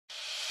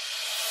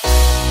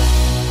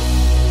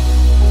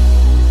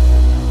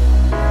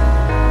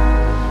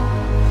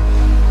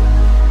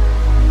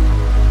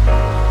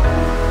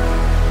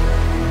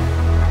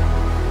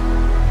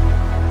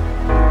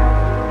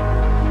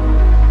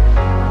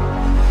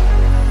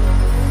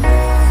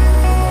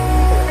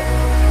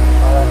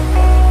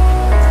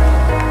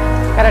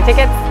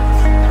tickets?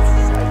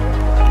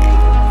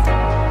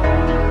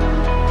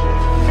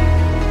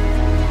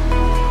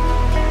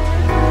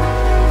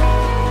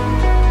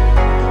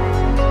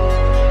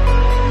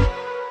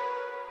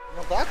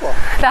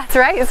 That's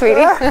right,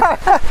 sweetie.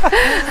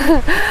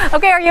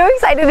 Okay, are you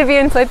excited to be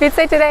in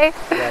Plitvice today?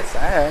 Yes,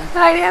 I am.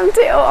 I am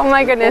too. Oh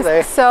my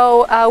goodness.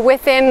 So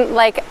within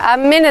like a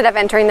minute of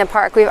entering the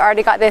park, we've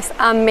already got this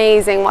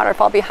amazing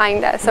waterfall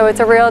behind us. So it's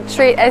a real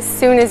treat as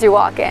soon as you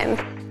walk in.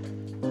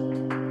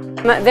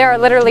 There are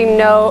literally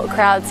no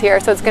crowds here,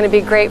 so it's going to be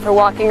great for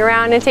walking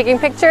around and taking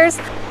pictures.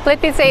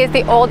 Plitvice is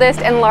the oldest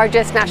and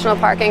largest national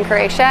park in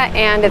Croatia,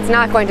 and it's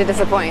not going to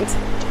disappoint.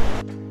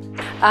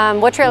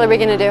 What trail are we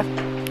going to do?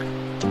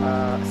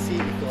 See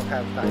if we'll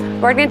have time.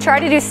 We're going to try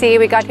to do C.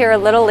 We got here a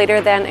little later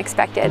than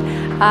expected.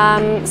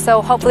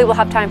 So hopefully we'll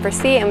have time for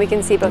C and we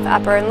can see both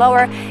upper and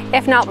lower.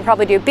 If not, we'll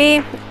probably do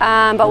B,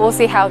 but we'll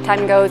see how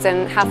time goes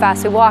and how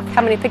fast we walk,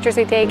 how many pictures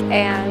we take,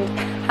 and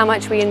how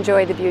much we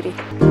enjoy the beauty.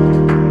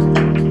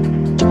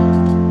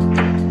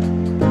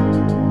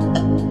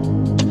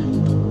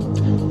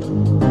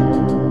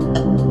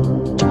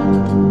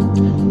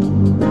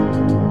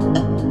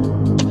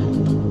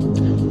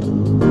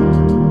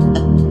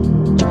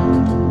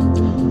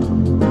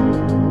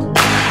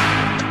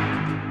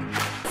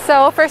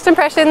 So first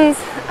impressions,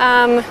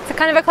 it's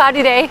kind of a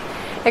cloudy day.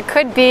 It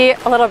could be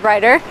a little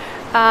brighter,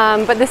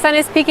 but the sun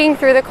is peeking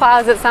through the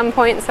clouds at some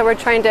point, so we're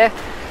trying to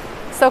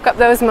soak up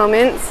those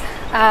moments.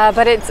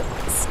 But it's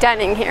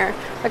stunning here.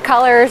 The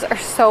colors are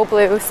so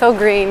blue, so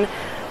green,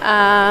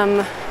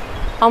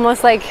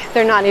 almost like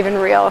they're not even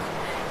real.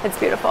 It's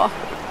beautiful.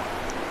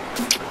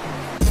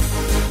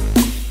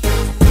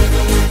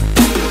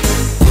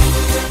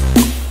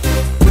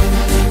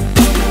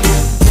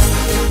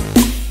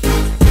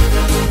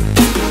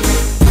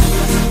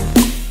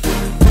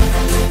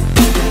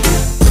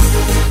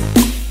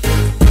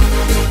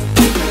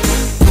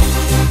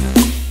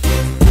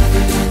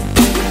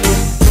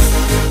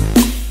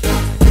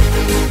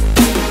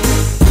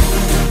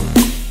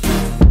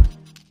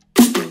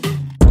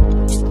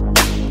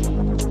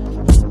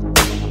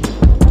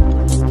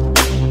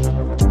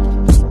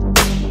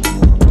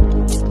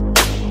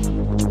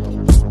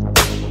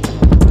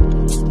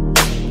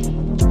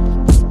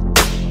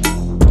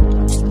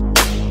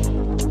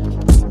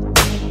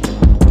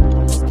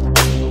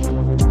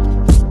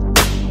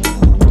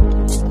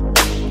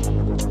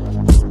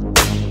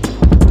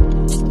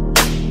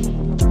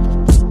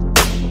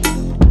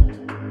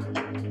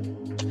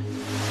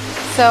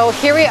 So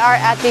here we are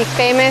at the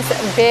famous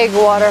big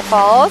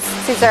waterfalls.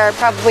 These are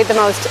probably the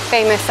most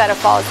famous set of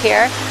falls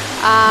here.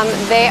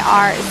 They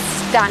are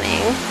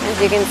stunning,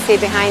 as you can see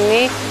behind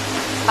me.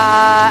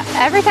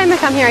 Every time I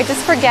come here, I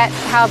just forget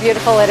how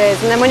beautiful it is.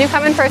 And then when you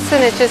come in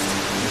person, it's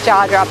just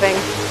jaw-dropping.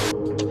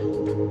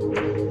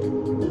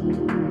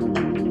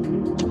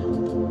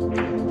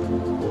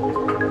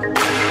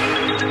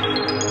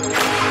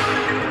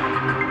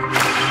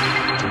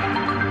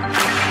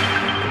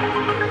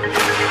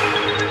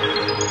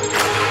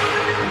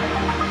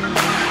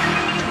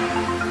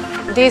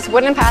 These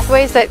wooden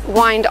pathways that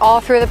wind all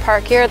through the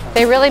park here,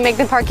 they really make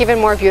the park even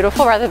more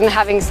beautiful rather than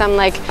having some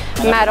like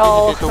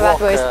metal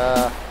pathways.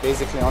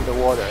 Basically on the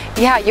water.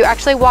 Yeah, you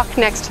actually walk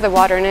next to the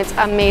water and it's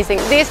amazing.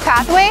 These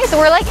pathways,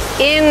 we're like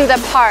in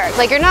the park.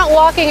 Like you're not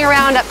walking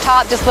around up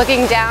top just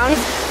looking down.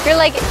 You're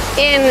like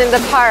in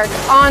the park,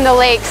 on the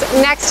lakes,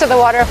 next to the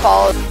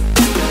waterfalls.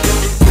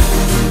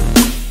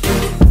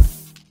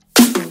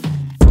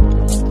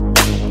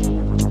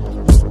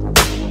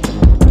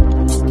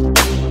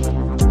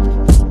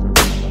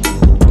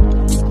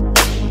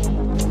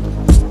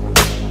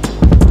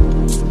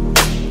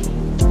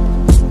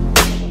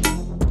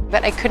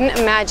 But I couldn't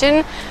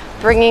imagine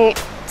bringing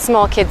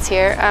small kids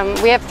here.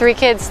 We have 3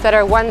 kids that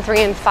are 1,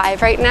 3, and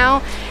 5 right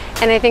now,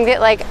 and I think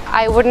that like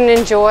I wouldn't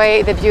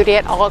enjoy the beauty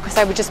at all because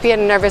I would just be a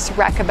nervous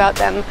wreck about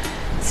them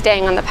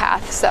staying on the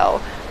path.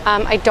 So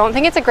I don't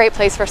think it's a great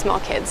place for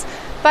small kids.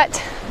 But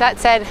that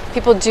said,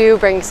 people do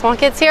bring small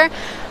kids here.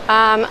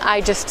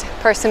 I just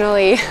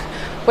personally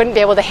wouldn't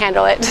be able to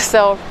handle it.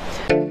 So.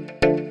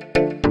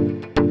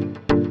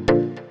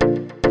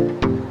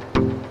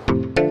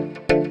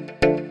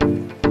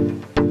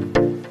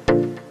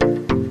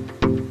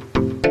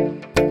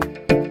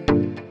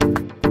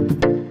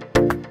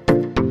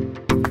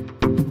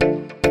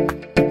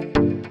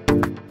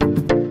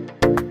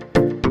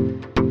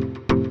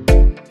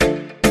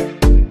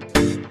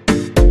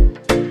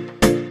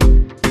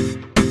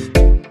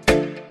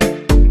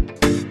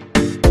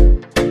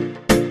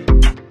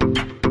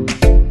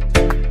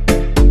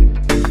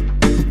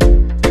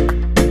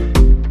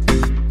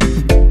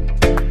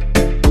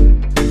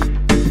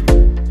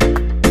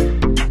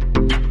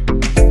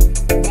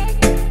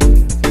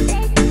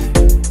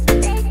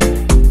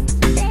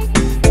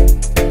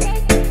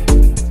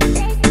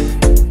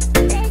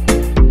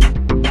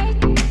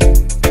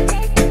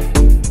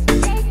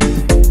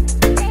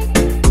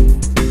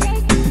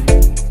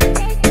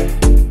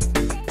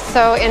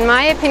 So in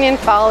my opinion,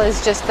 fall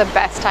is just the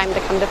best time to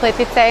come to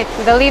Plitvice.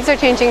 The leaves are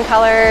changing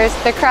colors.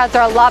 The crowds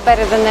are a lot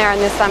better than they are in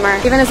the summer.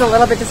 Even is a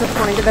little bit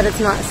disappointed that it's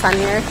not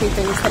sunnier. He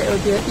thinks that it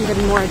would be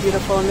even more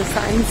beautiful in the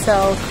sun.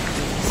 So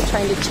just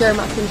trying to cheer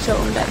him up and show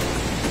him that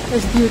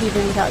there's beauty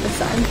even without the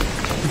sun.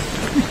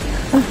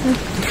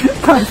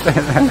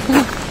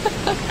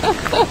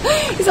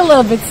 He's a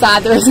little bit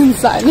sad there isn't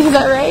sun, is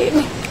that right?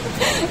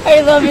 Are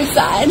you a little bit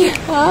sad?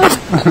 Huh?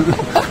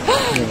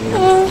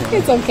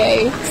 It's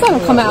okay. The sun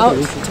will come out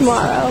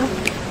tomorrow.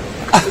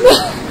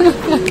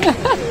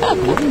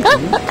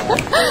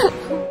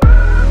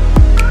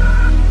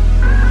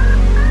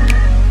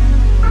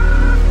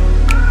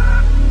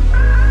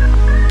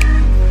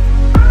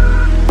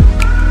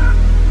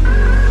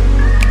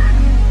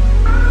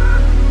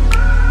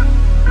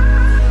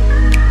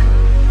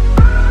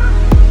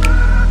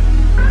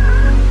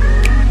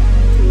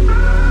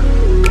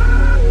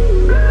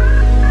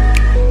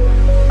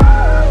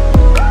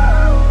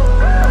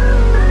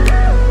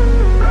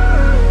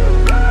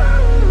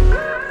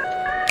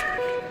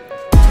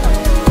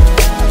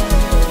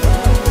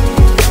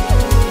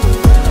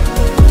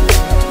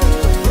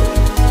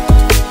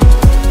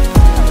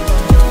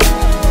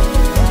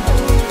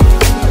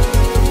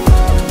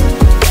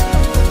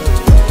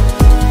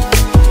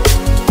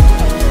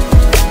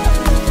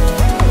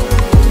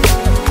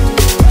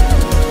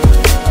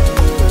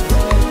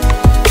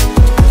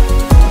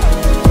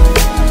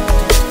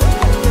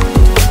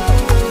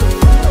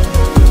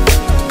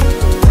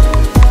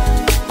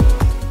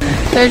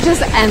 There's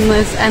just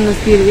endless,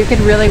 endless beauty. You could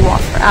really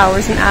walk for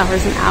hours and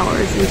hours and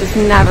hours and just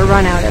never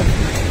run out of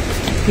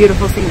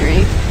beautiful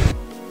scenery.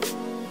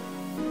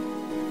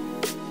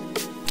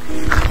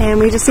 And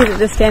we just see that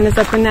the stand is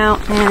open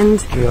now,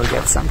 and We'll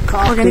get some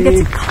coffee. we're gonna get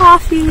some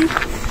coffee,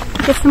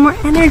 get some more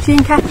energy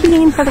and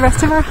caffeine for the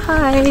rest of our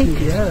hike.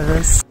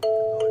 Yes.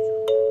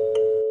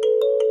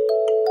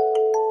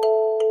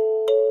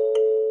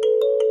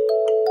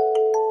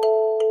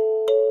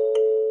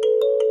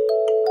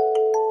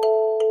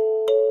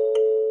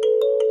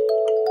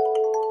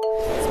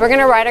 We're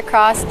gonna ride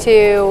across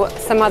to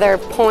some other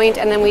point,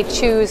 and then we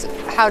choose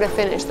how to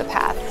finish the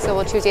path. So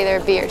we'll choose either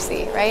B or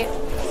C, right?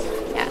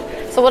 Yeah.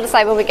 So we'll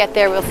decide when we get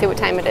there, we'll see what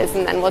time it is,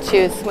 and then we'll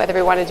choose whether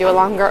we want to do a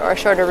longer or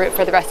shorter route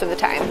for the rest of the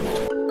time.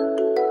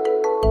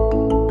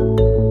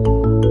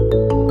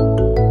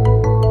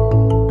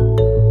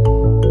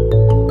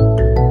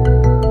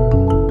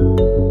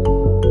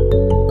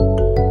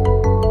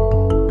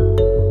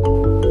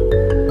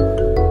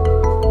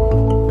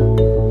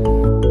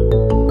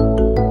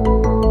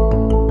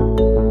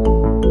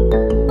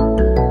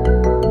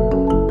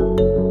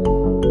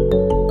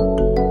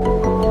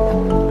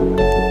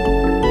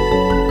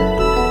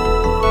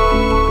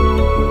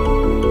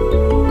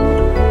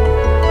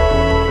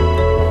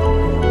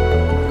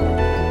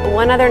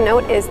 One other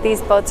note is these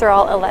boats are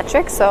all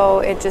electric, so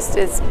it just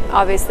is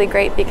obviously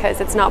great because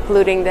it's not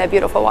polluting the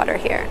beautiful water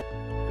here.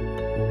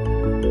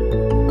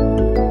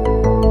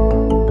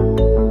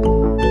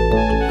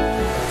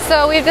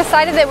 So we've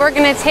decided that we're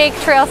going to take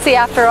Trail C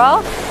after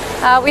all.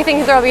 We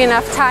think there will be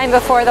enough time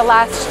before the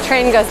last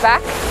train goes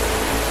back.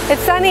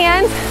 It's sunny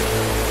and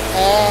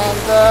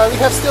we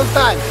have still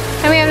time.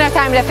 And we have enough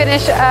time to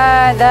finish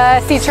the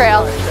sea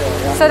trail.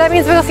 Yeah. So that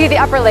means we'll see the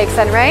upper lakes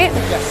then, right?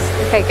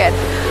 Yes. Okay, good.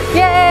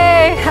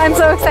 Yay! I'm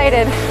so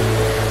excited.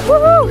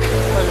 Woohoo!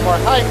 One more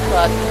hike,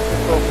 but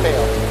we'll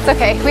fail. It's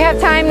okay. We have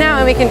time now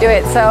and we can do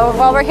it. So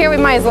while we're here, we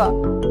might as well.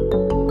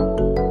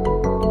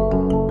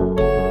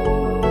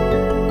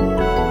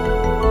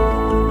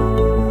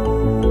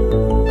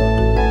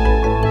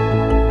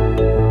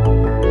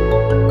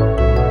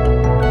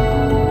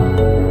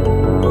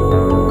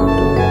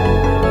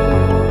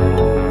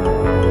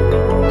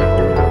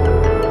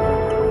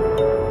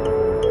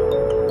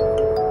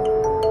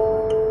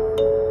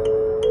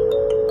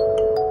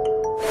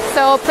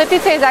 So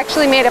Plitvice is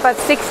actually made up of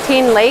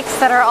 16 lakes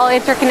that are all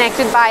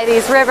interconnected by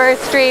these rivers,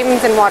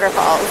 streams, and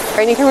waterfalls.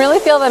 And you can really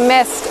feel the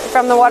mist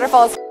from the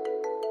waterfalls.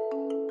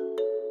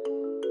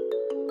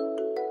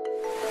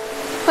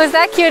 Who's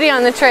that cutie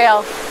on the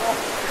trail?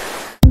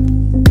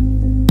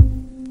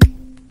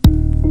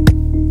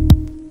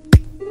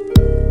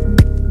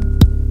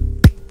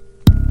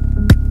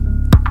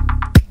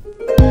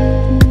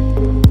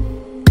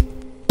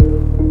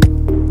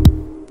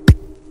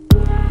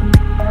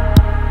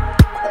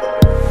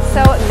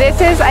 This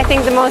is, I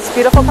think, the most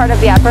beautiful part of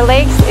the upper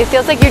lakes. It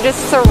feels like you're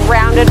just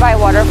surrounded by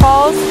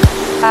waterfalls,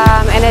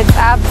 and it's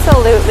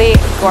absolutely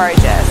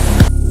gorgeous.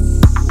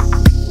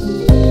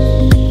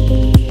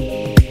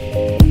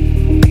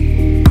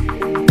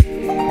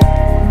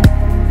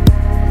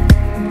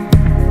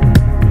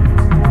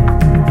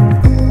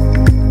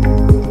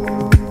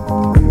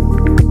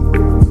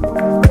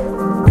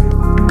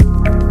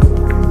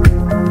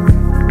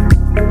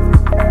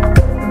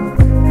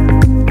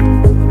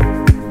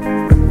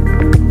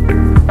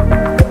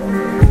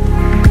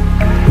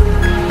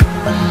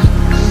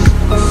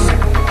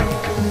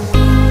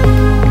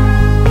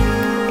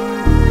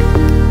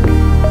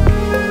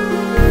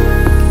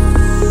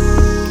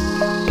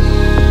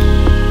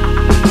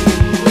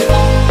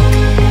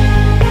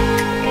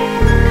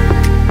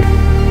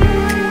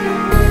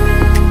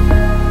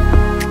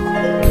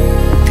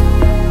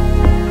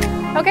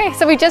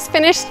 we just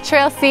finished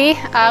Trail C.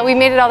 We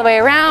made it all the way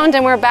around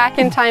and we're back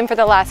in time for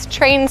the last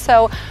train,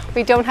 so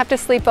we don't have to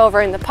sleep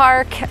over in the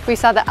park. We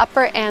saw the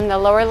upper and the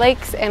lower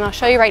lakes, and I'll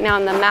show you right now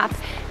on the map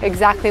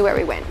exactly where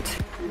we went.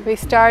 We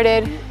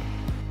started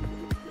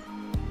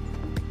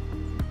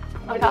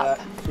up top,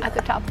 at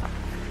the top.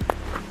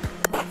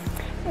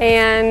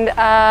 And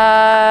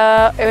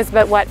it was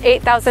about, what,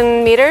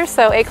 8,000 meters,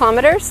 so 8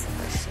 kilometers.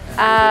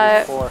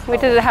 We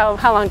did it,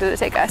 how long did it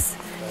take us?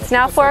 It's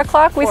now 4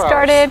 o'clock. We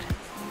started,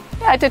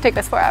 yeah, it did take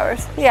us 4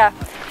 hours. Yeah.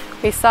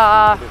 We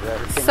saw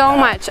so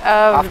much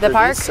of the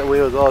park. So we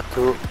will go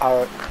to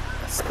our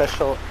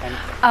special and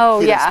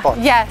hidden spot.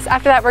 Yes,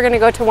 after that we're going to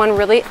go to one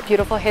really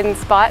beautiful hidden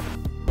spot.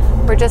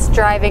 We're just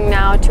driving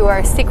now to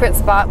our secret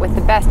spot with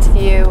the best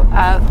view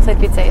of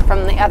Plitvice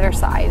from the other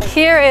side.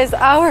 Here is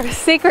our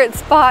secret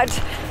spot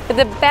with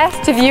the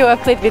best view of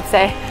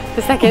Plitvice.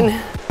 The second.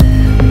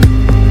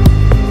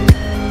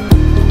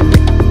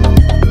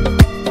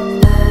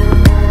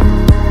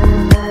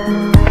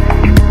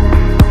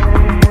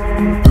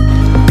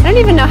 I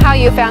don't even know how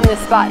you found this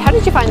spot. How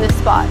did you find this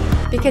spot?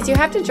 Because you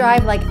have to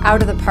drive like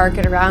out of the park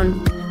at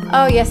around,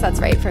 oh yes, that's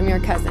right, from your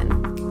cousin.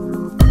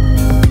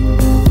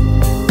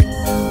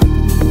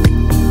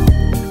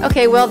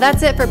 Okay, well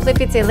that's it for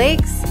Plitvice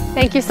Lakes.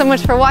 Thank you so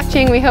much for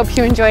watching. We hope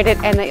you enjoyed it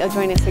and that you'll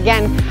join us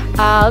again.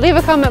 Leave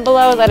a comment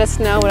below, let us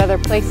know what other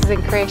places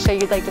in Croatia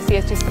you'd like to see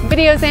us do some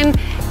videos in,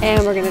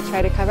 and we're gonna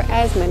try to cover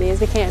as many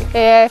as we can.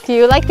 If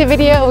you liked the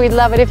video, we'd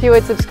love it if you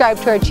would subscribe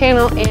to our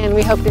channel, and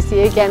we hope to see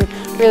you again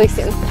really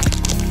soon.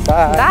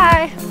 Bye.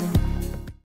 Bye.